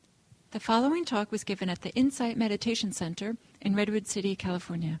The following talk was given at the Insight Meditation Center in Redwood City,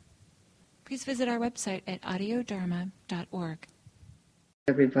 California. Please visit our website at audiodharma.org.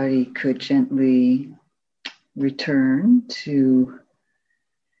 Everybody could gently return to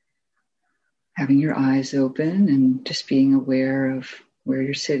having your eyes open and just being aware of where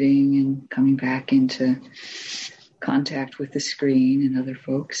you're sitting and coming back into contact with the screen and other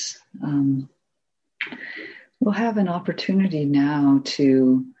folks. We'll have an opportunity now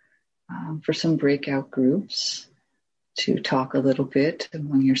to for some breakout groups to talk a little bit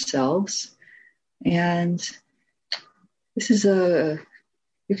among yourselves. And this is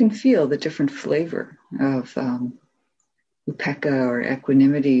you can feel the different flavor of upekkha or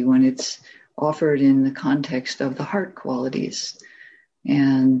equanimity when it's offered in the context of the heart qualities.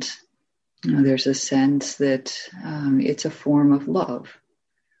 And there's a sense that it's a form of love.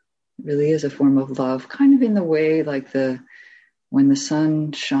 It really is a form of love, kind of in the way like when the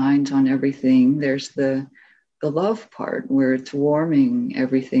sun shines on everything, there's the love part where it's warming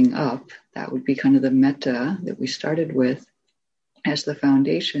everything up. That would be kind of the metta that we started with as the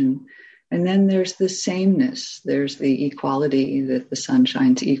foundation. And then there's the sameness. There's the equality that the sun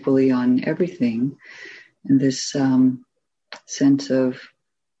shines equally on everything. And this sense of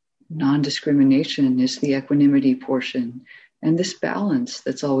non-discrimination is the equanimity portion. And this balance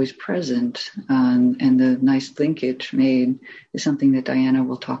that's always present and the nice linkage made is something that Diana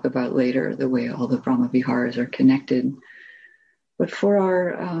will talk about later, the way all the Brahma Viharas are connected. But for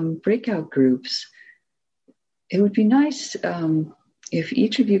our breakout groups, it would be nice if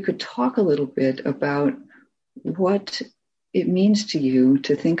each of you could talk a little bit about what it means to you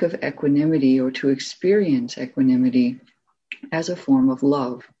to think of equanimity or to experience equanimity as a form of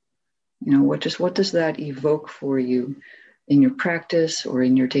love. You know, what does that evoke for you? In your practice or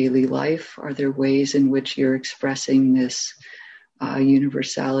in your daily life? Are there ways in which you're expressing this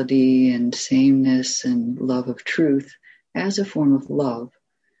universality and sameness and love of truth as a form of love?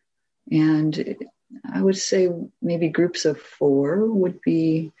 And I would say maybe groups of 4 would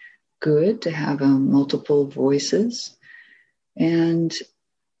be good to have multiple voices. And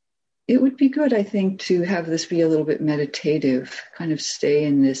it would be good, I think, to have this be a little bit meditative, kind of stay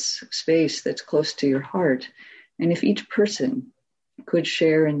in this space that's close to your heart. And if each person could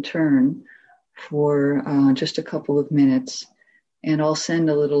share in turn for just a couple of minutes, and I'll send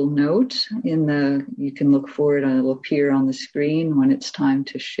a little note you can look for it, it'll appear on the screen when it's time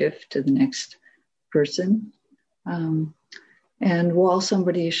to shift to the next person. And while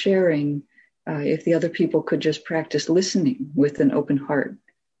somebody is sharing, if the other people could just practice listening with an open heart,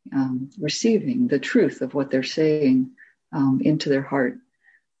 receiving the truth of what they're saying into their heart.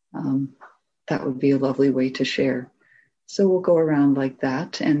 That would be a lovely way to share. So we'll go around like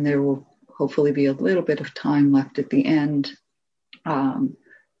that, and there will hopefully be a little bit of time left at the end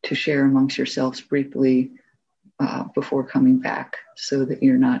to share amongst yourselves briefly before coming back, so that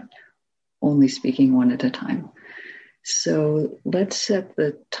you're not only speaking one at a time. So let's set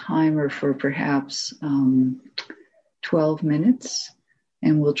the timer for perhaps 12 minutes,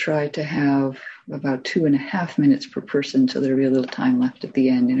 and we'll try to have about 2.5 minutes per person, so there'll be a little time left at the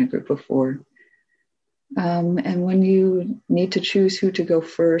end in a group of 4. And when you need to choose who to go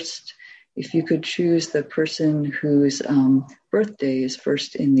first, if you could choose the person whose birthday is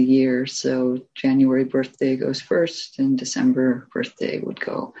first in the year. So January birthday goes first and December birthday would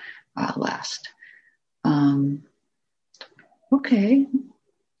go last. Okay.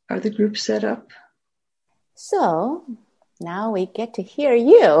 Are the groups set up? So now we get to hear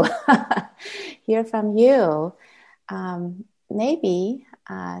you, hear from you. Maybe...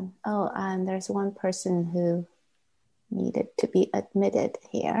 and there's one person who needed to be admitted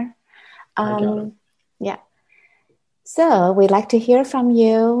here. Yeah. So we'd like to hear from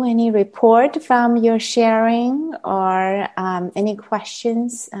you. Any report from your sharing or any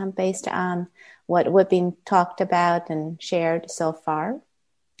questions based on what we've been talked about and shared so far?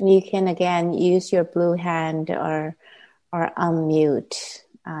 You can, again, use your blue hand or unmute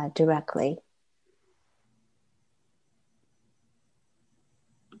directly.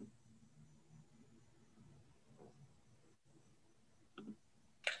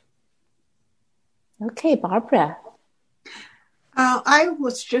 Okay, Barbara. I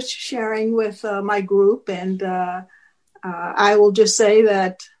was just sharing with my group, and I will just say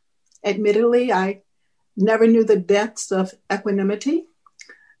that, admittedly, I never knew the depths of equanimity,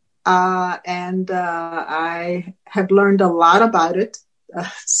 and I have learned a lot about it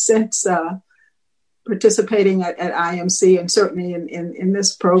since participating at IMC, and certainly in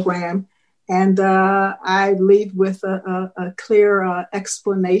this program. And I lead with a clear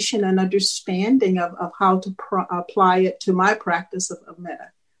explanation and understanding of how to apply it to my practice of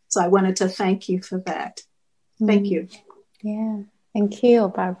metta. So I wanted to thank you for that. Thank you. Yeah, thank you,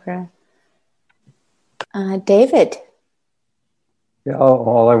 Barbara. David. Yeah,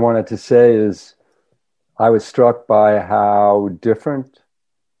 all I wanted to say is I was struck by how different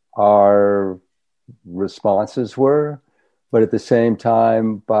our responses were, but at the same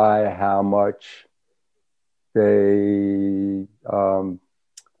time by how much they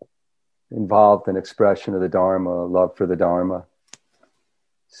involved an expression of the Dharma, love for the Dharma.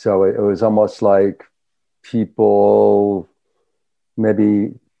 So it was almost like people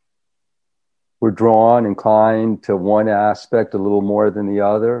maybe were inclined to one aspect a little more than the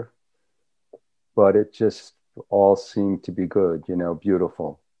other, but it just all seemed to be good,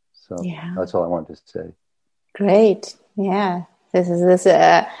 beautiful. So that's all I wanted to say. Great. Yeah. This is this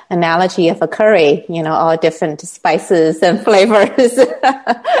analogy of a curry, all different spices and flavors.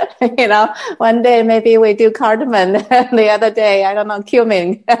 One day maybe we do cardamom, the other day, I don't know,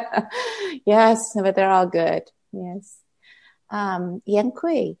 cumin. Yes, but they're all good. Yes. Yan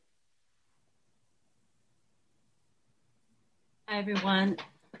Kui. Hi, everyone.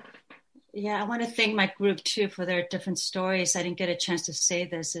 Yeah, I want to thank my group too for their different stories. I didn't get a chance to say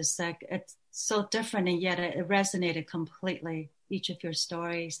this. It's like it's so different, and yet it resonated completely, each of your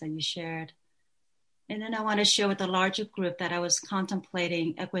stories that you shared. And then I want to share with the larger group that I was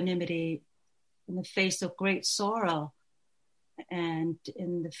contemplating equanimity in the face of great sorrow and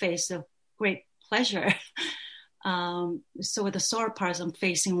in the face of great pleasure. So with the sorrow parts, I'm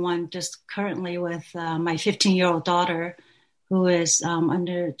facing one just currently with my 15-year-old daughter, who is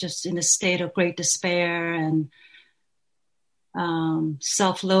just in a state of great despair and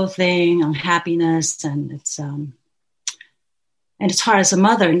self-loathing, unhappiness, and it's hard as a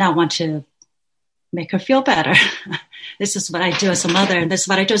mother not want to make her feel better. This is what I do as a mother, and this is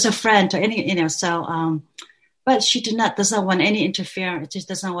what I do as a friend, or any, So, but she doesn't want any interference. She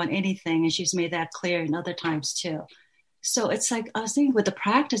doesn't want anything, and she's made that clear in other times too. So it's like I was thinking with the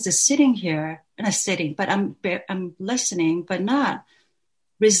practice is sitting here, not sitting, but I'm listening, but not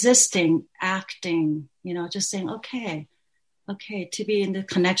resisting, acting. Just saying, okay. To be in the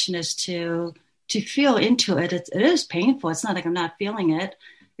connection is to feel into it. It is painful. It's not like I'm not feeling it.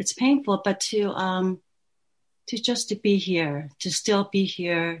 It's painful, but to just to be here, to still be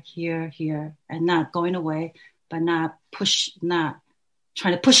here, and not going away, but not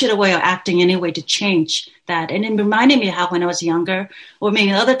trying to push it away or acting any way to change that. And it reminded me how when I was younger, or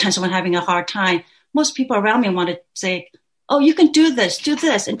maybe other times when I'm having a hard time, most people around me want to say, oh, you can do this,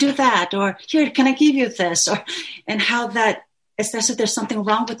 and do that, or here, can I give you this? And how that, it's as if there's something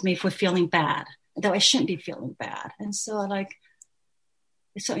wrong with me for feeling bad, though I shouldn't be feeling bad. And so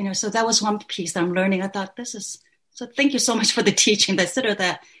so that was one piece that I'm learning. I thought so thank you so much for the teaching,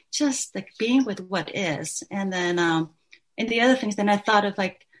 that just like being with what is. And then, and the other things, then I thought of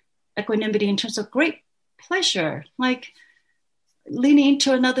like equanimity in terms of great pleasure, like leaning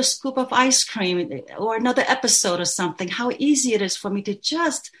into another scoop of ice cream or another episode or something, how easy it is for me to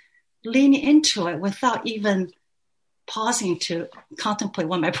just lean into it without even pausing to contemplate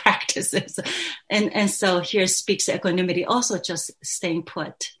what my practice is. And so here speaks equanimity, also just staying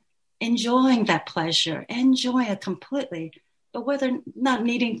put, enjoying that pleasure, enjoying it completely, but whether not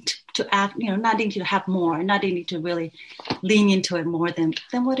needing to act, not needing to have more, not needing to really lean into it more than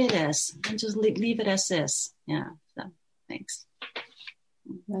what it is, and just leave it as is. Yeah. So thanks.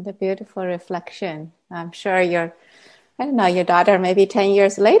 What a beautiful reflection. I'm sure your daughter maybe 10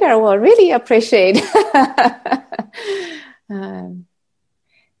 years later will really appreciate.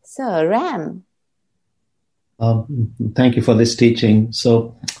 So Ram. Thank you for this teaching.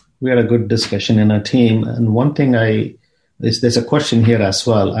 So we had a good discussion in our team. And one thing there's a question here as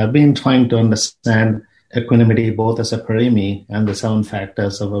well. I've been trying to understand equanimity both as a parimi and the 7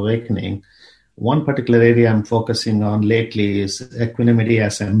 factors of awakening. One particular area I'm focusing on lately is equanimity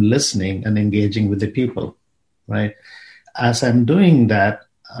as I'm listening and engaging with the people, right? As I'm doing that,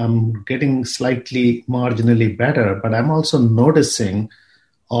 I'm getting slightly marginally better, but I'm also noticing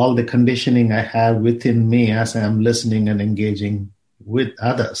all the conditioning I have within me as I'm listening and engaging with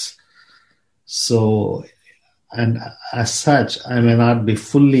others. So, and as such, I may not be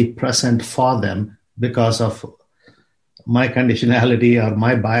fully present for them because of my conditionality or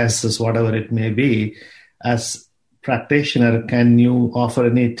my biases, whatever it may be. As practitioner, can you offer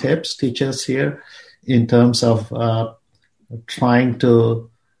any tips, teachers here, in terms of trying to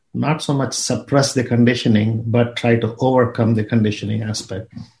not so much suppress the conditioning, but try to overcome the conditioning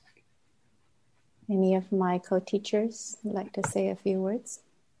aspect? Any of my co-teachers would like to say a few words?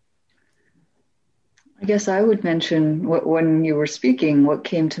 I guess I would mention when you were speaking, what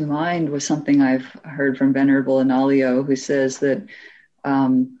came to mind was something I've heard from Venerable Analayo, who says that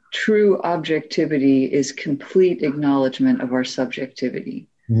true objectivity is complete acknowledgement of our subjectivity.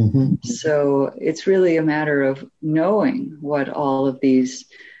 So it's really a matter of knowing what all of these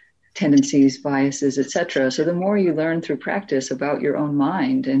tendencies, biases, etc. So the more you learn through practice about your own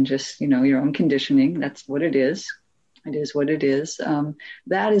mind and just, your own conditioning, that's what it is. It is what it is.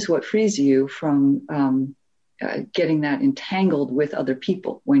 That is what frees you from getting that entangled with other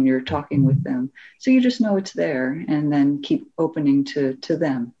people when you're talking with them. So you just know it's there and then keep opening to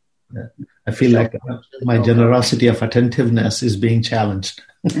them. Yeah. I feel like my generosity of attentiveness is being challenged.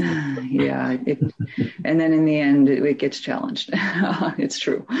 Yeah. And then in the end, it gets challenged. It's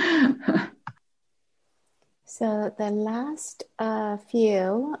true. So the last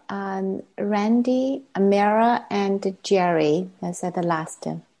few, Randy, Amira, and Jerry, those are the last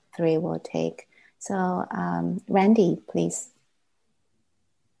three we'll take. So Randy, please.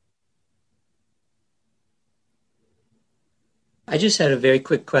 I just had a very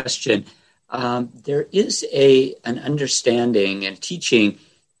quick question. There is an understanding and teaching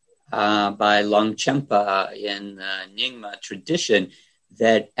by Longchenpa in the Nyingma tradition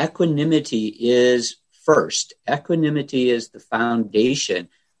that equanimity is first. Equanimity is the foundation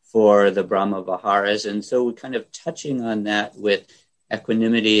for the Brahma Viharas. And so we're kind of touching on that with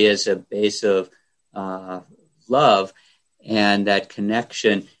equanimity as a base of love and that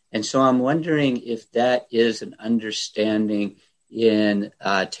connection. And so I'm wondering if that is an understanding in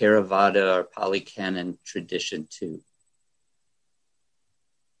Theravada or Pali Canon tradition too.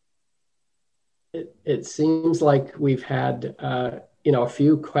 It seems like we've had a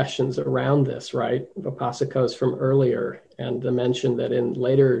few questions around this, right? Vipassikos from earlier, and the mention that in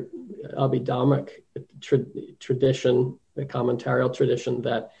later Abhidhammic tradition, the commentarial tradition,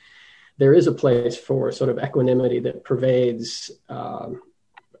 that there is a place for sort of equanimity that pervades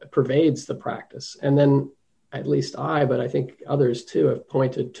the practice. And then at least but I think others too have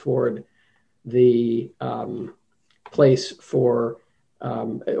pointed toward the place for,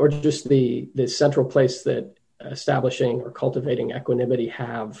 or just the central place that establishing or cultivating equanimity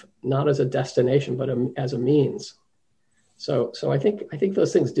have, not as a destination, but as a means. So I think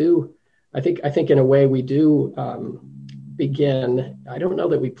those things do, I think in a way we do begin. I don't know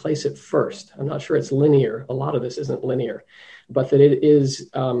that we place it first. I'm not sure it's linear. A lot of this isn't linear, but that it is,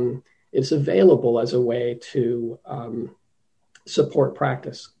 it's available as a way to support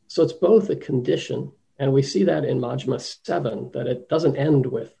practice. So it's both a condition, and we see that in Majjhima 7, that it doesn't end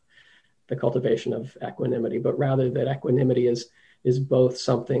with the cultivation of equanimity, but rather that equanimity is both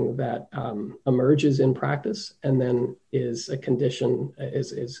something that emerges in practice and then is a condition,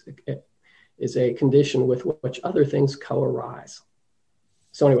 is a condition with which other things co-arise.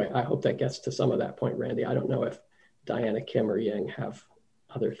 So anyway, I hope that gets to some of that point, Randy. I don't know if Diana, Kim, or Ying have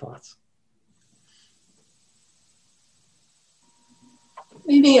other thoughts.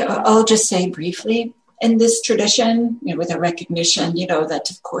 Maybe I'll just say briefly, in this tradition, with a recognition, that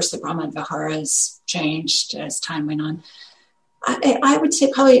of course the Brahman Viharas changed as time went on. I would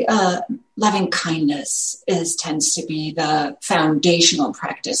say probably loving kindness tends to be the foundational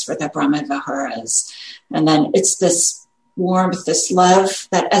practice for the Brahman Viharas. And then it's this warmth, this love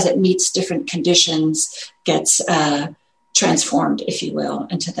that as it meets different conditions gets transformed, if you will,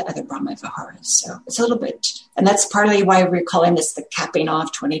 into the other Brahma Viharas. So it's a little bit, and that's partly why we're calling this the capping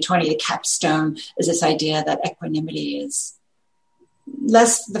off 2020, the capstone, is this idea that equanimity is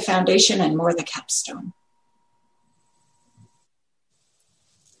less the foundation and more the capstone.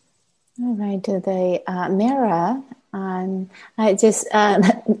 All right, to the Mira, I just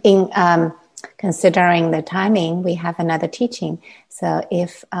in considering the timing, we have another teaching. So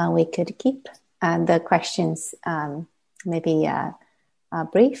if we could keep the questions maybe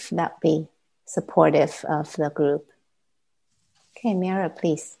brief, that would be supportive of the group. Okay, Mira,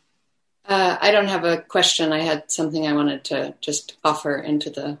 please. I don't have a question. I had something I wanted to just offer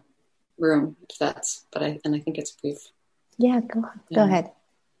into the room, if that's, I think it's brief. Yeah, go ahead.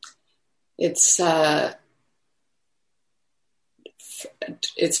 It's for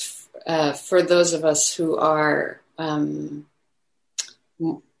those of us who are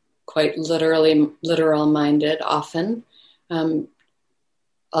quite literal minded often,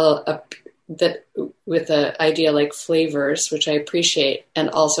 that with an idea like flavors, which I appreciate, and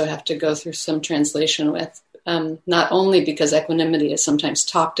also have to go through some translation with, not only because equanimity is sometimes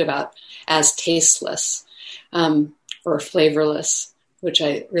talked about as tasteless or flavorless, which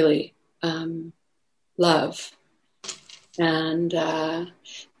I really love, and that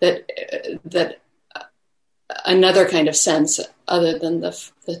another kind of sense other than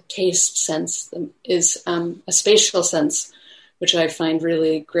the taste sense is a spatial sense, which I find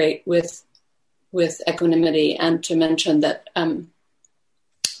really great with equanimity. And to mention that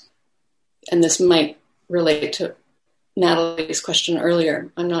and this might relate to Natalie's question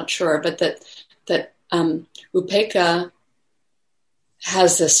earlier, I'm not sure, but that upekkha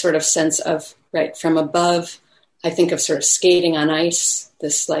has this sort of sense of, right, from above, I think of sort of skating on ice,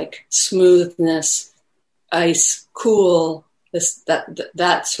 this like smoothness, ice, cool,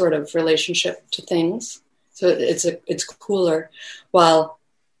 that sort of relationship to things. So it's cooler, while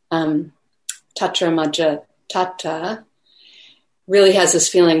tatra majja tata really has this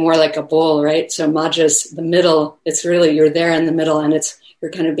feeling more like a bowl, right? So majja's the middle. It's really, you're there in the middle, and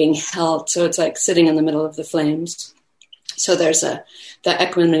you're kind of being held. So it's like sitting in the middle of the flames. So there's the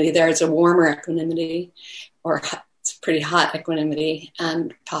equanimity there. It's a warmer equanimity, or it's pretty hot equanimity,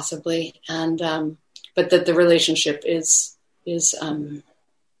 and possibly, and but that the relationship is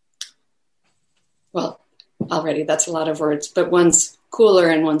well, already that's a lot of words, but one's cooler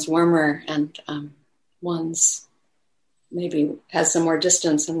and one's warmer, and one's maybe has some more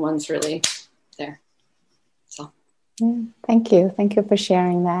distance, and one's really there. So, thank you for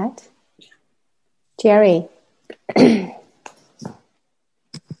sharing that, Jerry.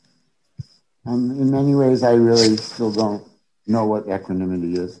 In many ways, I really still don't know what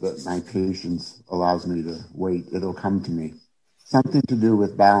equanimity is, but my patience allows me to wait. It'll come to me. Something to do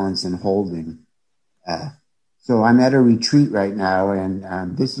with balance and holding. So I'm at a retreat right now,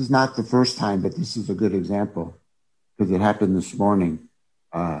 and this is not the first time, but this is a good example because it happened this morning.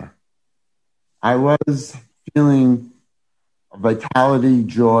 I was feeling vitality,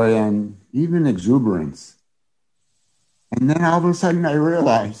 joy, and even exuberance. And then all of a sudden I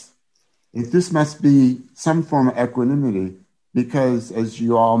realized if this must be some form of equanimity, because as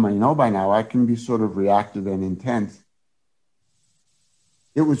you all may know by now, I can be sort of reactive and intense.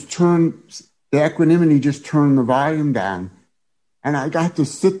 The equanimity just turned the volume down. And I got to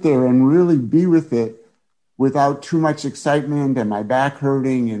sit there and really be with it without too much excitement and my back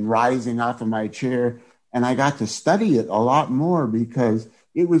hurting and rising off of my chair. And I got to study it a lot more because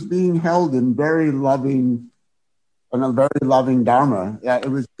it was being held in a very loving Dharma. Yeah, it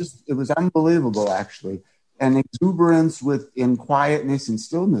was unbelievable, actually. And exuberance in quietness and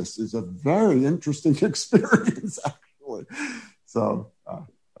stillness is a very interesting experience, actually. So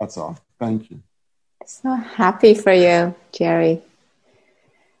that's all. Thank you. So happy for you, Jerry.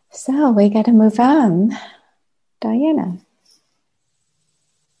 So we got to move on. Diana.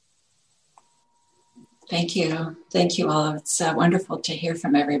 Thank you. Thank you all. It's wonderful to hear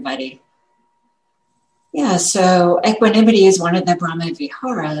from everybody. Yeah, so equanimity is one of the Brahma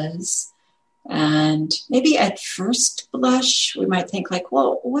Viharas. And maybe at first blush, we might think like,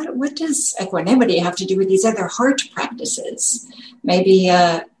 well, what does equanimity have to do with these other heart practices? Maybe,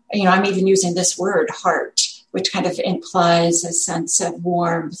 I'm even using this word, heart, which kind of implies a sense of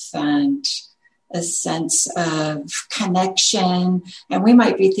warmth and a sense of connection. And we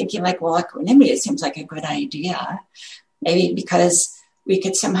might be thinking like, well, equanimity, it seems like a good idea. Maybe because we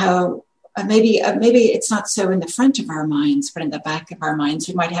could somehow... Maybe it's not so in the front of our minds, but in the back of our minds,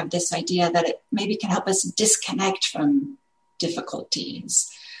 we might have this idea that it maybe can help us disconnect from difficulties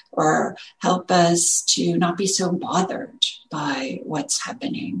or help us to not be so bothered by what's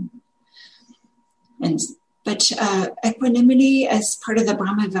happening. But equanimity as part of the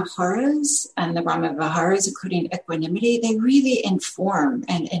Brahma Viharas, and the Brahma Viharas, including equanimity, they really inform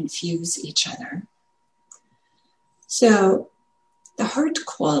and infuse each other. So the heart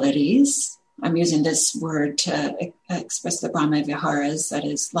qualities, I'm using this word to express the Brahma Viharas, that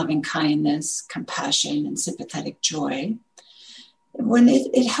is loving kindness, compassion, and sympathetic joy. When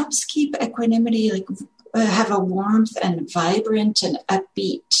it helps keep equanimity, have a warmth and vibrant and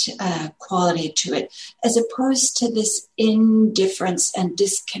upbeat quality to it, as opposed to this indifference and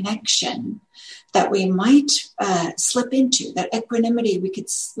disconnection that we might slip into, that equanimity we could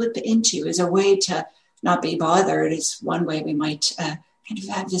slip into as a way to not be bothered. Is one way we might kind of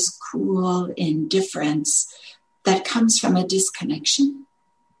have this cool indifference that comes from a disconnection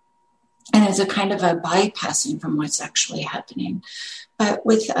and as a kind of a bypassing from what's actually happening. But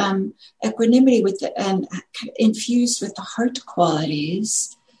with equanimity, and infused with the heart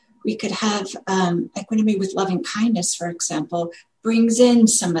qualities, we could have equanimity with loving kindness, for example, brings in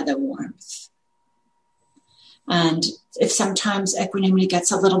some of the warmth. And if sometimes equanimity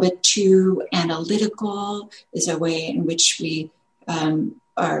gets a little bit too analytical, is a way in which we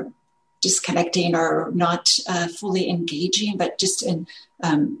are disconnecting or not fully engaging, but just in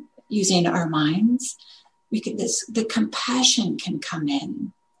using our minds, the compassion can come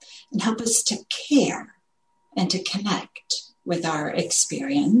in and help us to care and to connect with our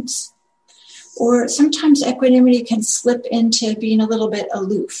experience. Or sometimes equanimity can slip into being a little bit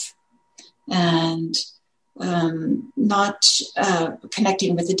aloof and not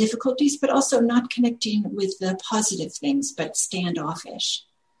connecting with the difficulties, but also not connecting with the positive things, but standoffish.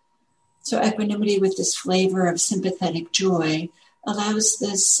 So equanimity with this flavor of sympathetic joy allows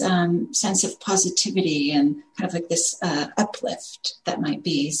this sense of positivity and kind of like this uplift that might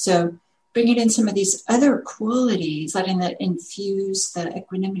be. So bringing in some of these other qualities, letting that infuse the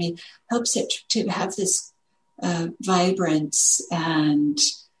equanimity, helps it to have this vibrance and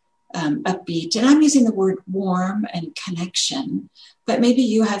upbeat. And I'm using the word warm and connection, but maybe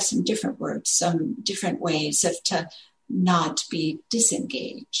you have some different words, some different ways of to not be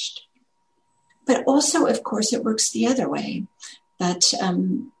disengaged. But also, of course, it works the other way, that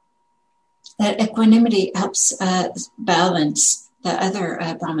that equanimity helps balance the other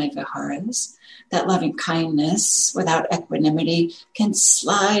Brahma Viharas. That loving kindness without equanimity can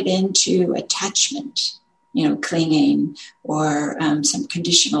slide into attachment, clinging, or some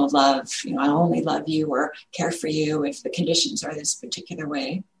conditional love. I'll only love you or care for you if the conditions are this particular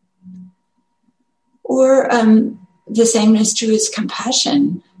way. Or the same is true as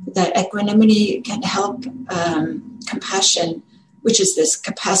compassion, that equanimity can help compassion, which is this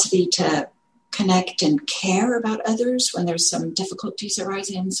capacity to connect and care about others when there's some difficulties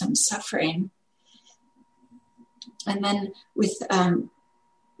arising, some suffering. And then with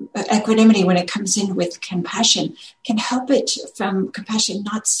equanimity, when it comes in with compassion, can help it from compassion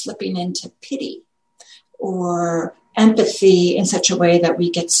not slipping into pity or empathy in such a way that we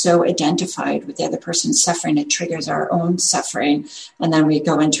get so identified with the other person's suffering, it triggers our own suffering, and then we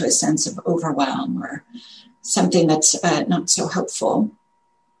go into a sense of overwhelm or something that's not so helpful.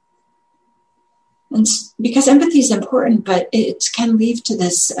 And because empathy is important, but it can lead to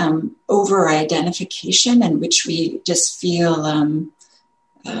this over-identification in which we just feel,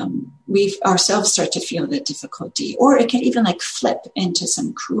 we ourselves start to feel the difficulty, or it can even flip into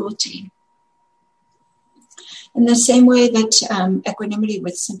some cruelty. In the same way that equanimity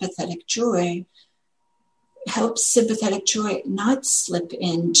with sympathetic joy helps sympathetic joy not slip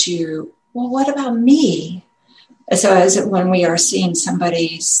into, well, what about me? So as when we are seeing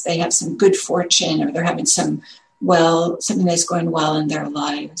they have some good fortune, or they're having something that's going well in their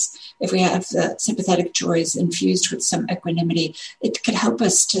lives. If we have the sympathetic joys infused with some equanimity, it could help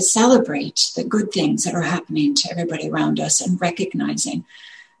us to celebrate the good things that are happening to everybody around us, and recognizing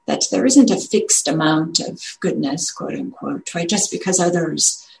that there isn't a fixed amount of goodness, quote unquote, right? Just because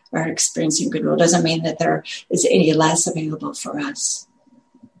others are experiencing goodwill doesn't mean that there is any less available for us.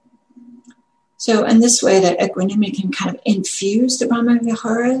 So in this way, that equanimity can kind of infuse the Brahma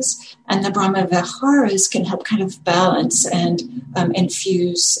Viharas, and the Brahma Viharas can help kind of balance and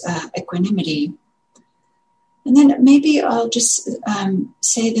infuse equanimity. And then maybe I'll just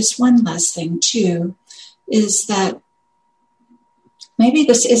say this one last thing too, is that maybe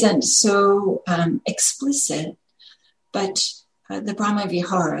this isn't so explicit, but the Brahma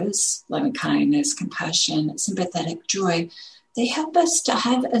Viharas, loving kindness, compassion, sympathetic joy, they help us to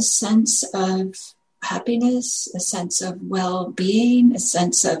have a sense of happiness, a sense of well-being, a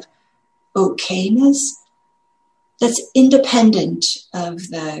sense of okayness that's independent of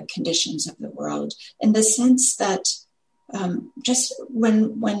the conditions of the world, in the sense that just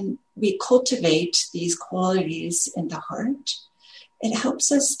when we cultivate these qualities in the heart, it helps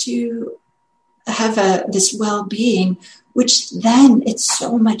us to have this well-being, which then it's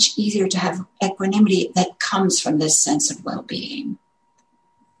so much easier to have equanimity that comes from this sense of well-being.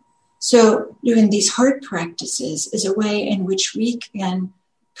 So doing these heart practices is a way in which we can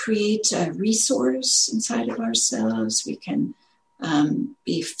create a resource inside of ourselves. We can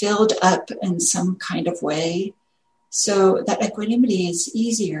be filled up in some kind of way, so that equanimity is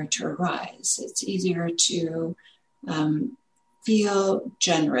easier to arise. It's easier to feel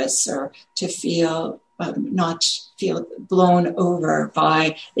generous, or to feel not feel blown over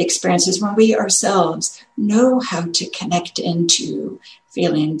by the experiences, when we ourselves know how to connect into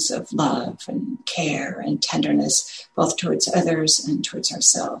feelings of love and care and tenderness, both towards others and towards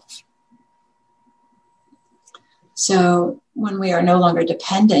ourselves. So when we are no longer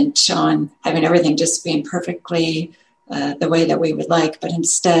dependent on having everything just being perfectly the way that we would like, but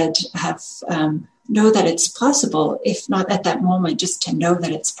instead have know that it's possible, if not at that moment, just to know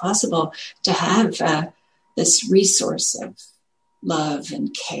that it's possible to have this resource of love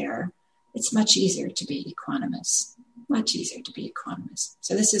and care, it's much easier to be equanimous, much easier to be equanimous.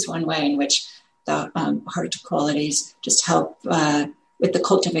 So this is one way in which the heart qualities just help with the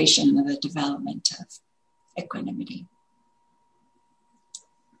cultivation and the development of equanimity.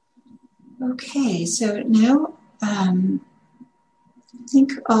 Okay, so now I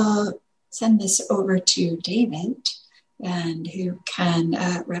think I'll send this over to David, and who can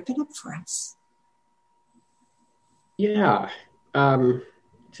wrap it up for us. Yeah. To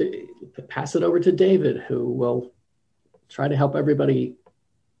pass it over to David, who will try to help everybody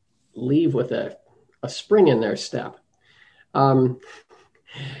leave with a spring in their step. We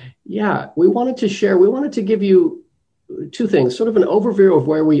wanted to give you two things, sort of an overview of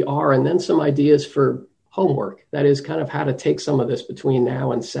where we are, and then some ideas for homework. That is kind of how to take some of this between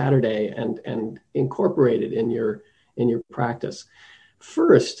now and Saturday and incorporate it in your practice.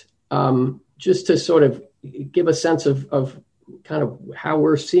 First, just to sort of give a sense of kind of how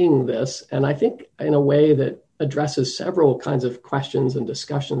we're seeing this, and I think in a way that addresses several kinds of questions and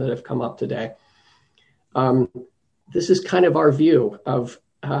discussion that have come up today. This is kind of our view of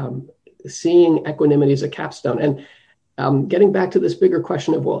seeing equanimity as a capstone. And getting back to this bigger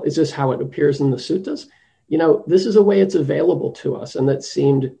question of, well, is this how it appears in the suttas? This is a way it's available to us, and that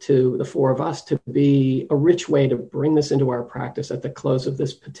seemed to the four of us to be a rich way to bring this into our practice at the close of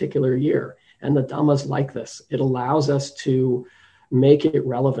this particular year. And the Dhamma's like this. It allows us to make it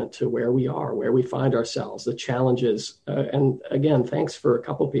relevant to where we are, where we find ourselves, the challenges. And again, thanks for a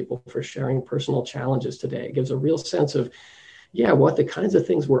couple people for sharing personal challenges today. It gives a real sense of, what the kinds of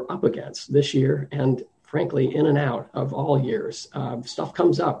things we're up against this year, and frankly, in and out of all years. Stuff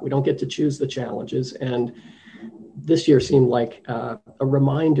comes up. We don't get to choose the challenges. And this year seemed like a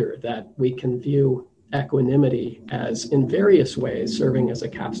reminder that we can view equanimity as, in various ways, serving as a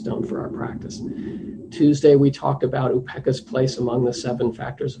capstone for our practice. Tuesday, we talked about Upekkha's place among the 7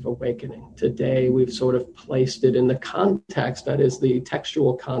 factors of awakening. Today, we've sort of placed it in the context, that is the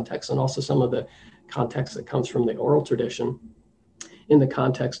textual context, and also some of the context that comes from the oral tradition, in the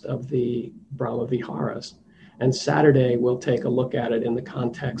context of the Brahma Viharas. And Saturday, we'll take a look at it in the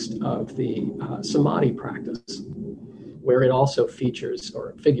context of the Samadhi practice, where it also figures,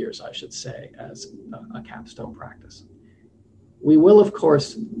 I should say, as a capstone practice. We will, of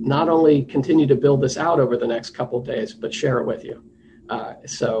course, not only continue to build this out over the next couple of days, but share it with you.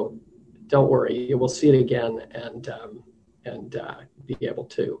 So don't worry, you will see it again and be able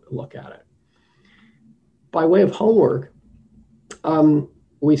to look at it. By way of homework,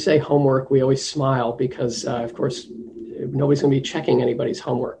 we say homework, we always smile because, of course, nobody's going to be checking anybody's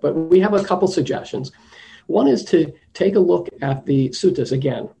homework. But we have a couple suggestions. One is to take a look at the suttas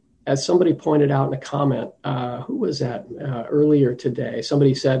again. As somebody pointed out in a comment, who was that earlier today?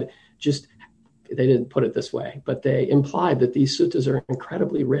 Somebody said, they didn't put it this way, but they implied that these suttas are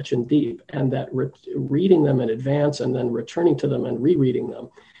incredibly rich and deep, and that reading them in advance and then returning to them and rereading them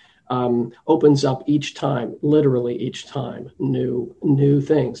opens up each time, literally each time, new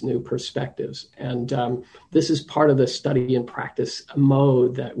things, new perspectives. And this is part of the study and practice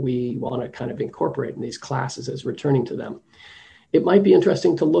mode that we want to kind of incorporate in these classes as returning to them. It might be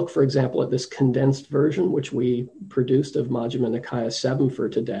interesting to look, for example, at this condensed version, which we produced of Majjhima Nikaya 7 for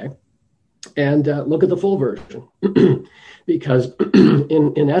today, and look at the full version. Because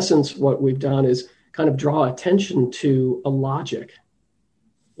in essence, what we've done is kind of draw attention to a logic,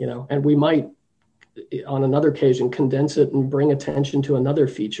 and we might, on another occasion, condense it and bring attention to another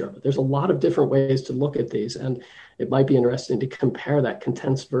feature of it. There's a lot of different ways to look at these, and it might be interesting to compare that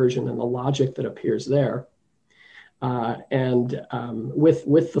condensed version and the logic that appears there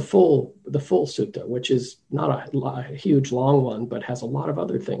with the full sutta, which is not a huge long one, but has a lot of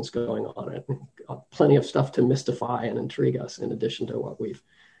other things going on it, plenty of stuff to mystify and intrigue us in addition to what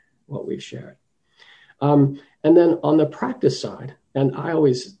we've shared. And then on the practice side, and I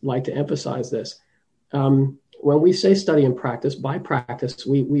always like to emphasize this, when we say study and practice, by practice,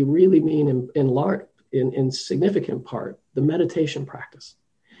 we really mean in significant part the meditation practice.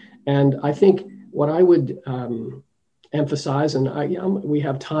 And I think what I would emphasize, and we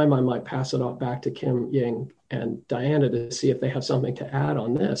have time, I might pass it off back to Kim, Ying, and Diana to see if they have something to add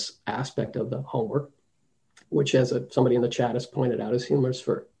on this aspect of the homework, which, as somebody in the chat has pointed out, is humorous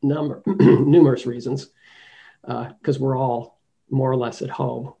for numerous reasons, because we're all more or less at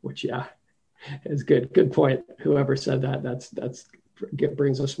home, which, is good. Good point. Whoever said that, that's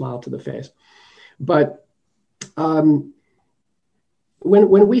brings a smile to the face. But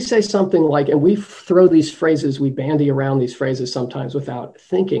when we say something like, and we throw these phrases, we bandy around these phrases sometimes without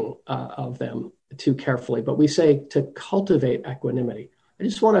thinking of them too carefully, but we say to cultivate equanimity. I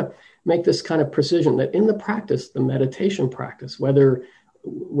just want to make this kind of precision that in the practice, the meditation practice, whether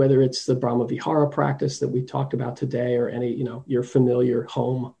it's the Brahma Vihara practice that we talked about today, or any, your familiar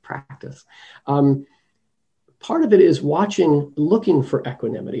home practice, part of it is looking for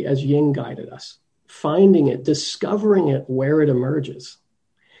equanimity as Ying guided us, finding it, discovering it where it emerges.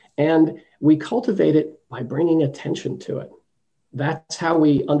 And we cultivate it by bringing attention to it. that's how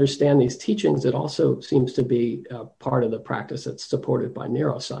we understand these teachings. It also seems to be part of the practice that's supported by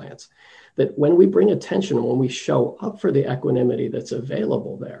neuroscience, that when we bring attention, when we show up for the equanimity that's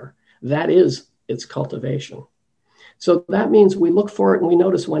available there, that is its cultivation. So that means we look for it and we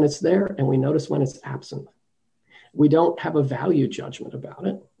notice when it's there and we notice when it's absent. We don't have a value judgment about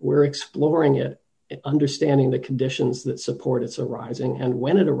it. We're exploring it, understanding the conditions that support its arising. And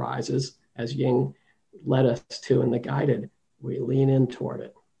when it arises, as Ying led us to in the guided, we lean in toward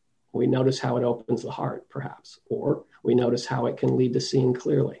it. We notice how it opens the heart, perhaps, or we notice how it can lead to seeing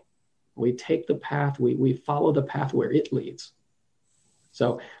clearly. We take the path, we follow the path where it leads.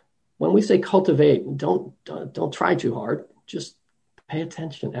 So when we say cultivate, don't try too hard. Just pay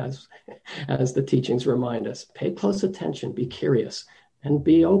attention, as the teachings remind us. Pay close attention, be curious, and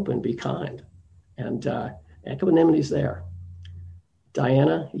be open, be kind. And equanimity's there.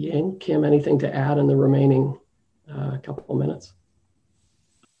 Diana, Ying, Kim, anything to add in the remaining couple of minutes?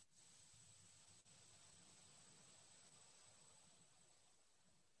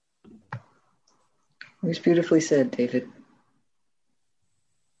 It was beautifully said, David.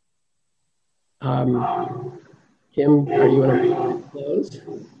 Kim, are you in a close?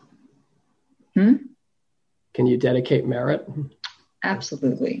 Can you dedicate merit?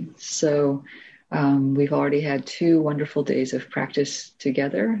 Absolutely. So we've already had 2 wonderful days of practice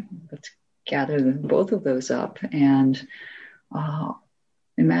together. Let's gather both of those up and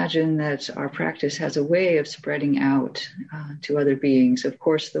imagine that our practice has a way of spreading out to other beings. Of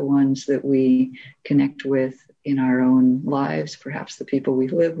course, the ones that we connect with in our own lives, perhaps the people we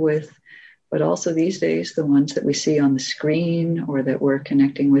live with, but also these days, the ones that we see on the screen or that we're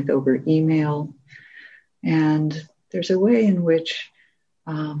connecting with over email. And there's a way in which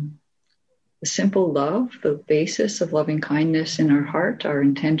the simple love, the basis of loving kindness in our heart, our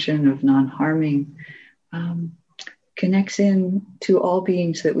intention of non-harming, connects in to all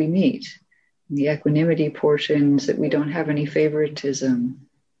beings that we meet. The equanimity portions, that we don't have any favoritism.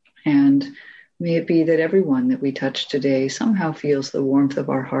 And may it be that everyone that we touch today somehow feels the warmth of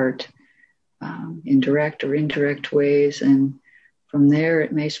our heart in direct or indirect ways. And from there,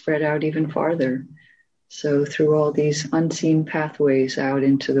 it may spread out even farther. So through all these unseen pathways out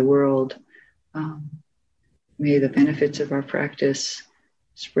into the world, may the benefits of our practice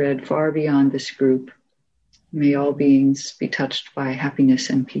spread far beyond this group. May all beings be touched by happiness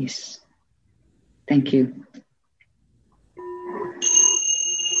and peace. Thank you.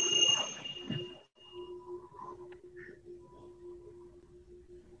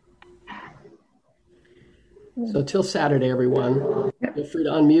 So till Saturday, everyone. Feel free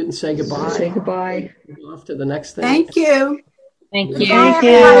to unmute and say goodbye. Say goodbye. Go off to the next thing. Thank you. Thank you. Thank you.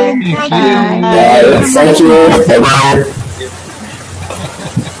 you. Bye. Thank you.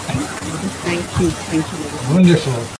 Thank you. Thank you. Wonderful.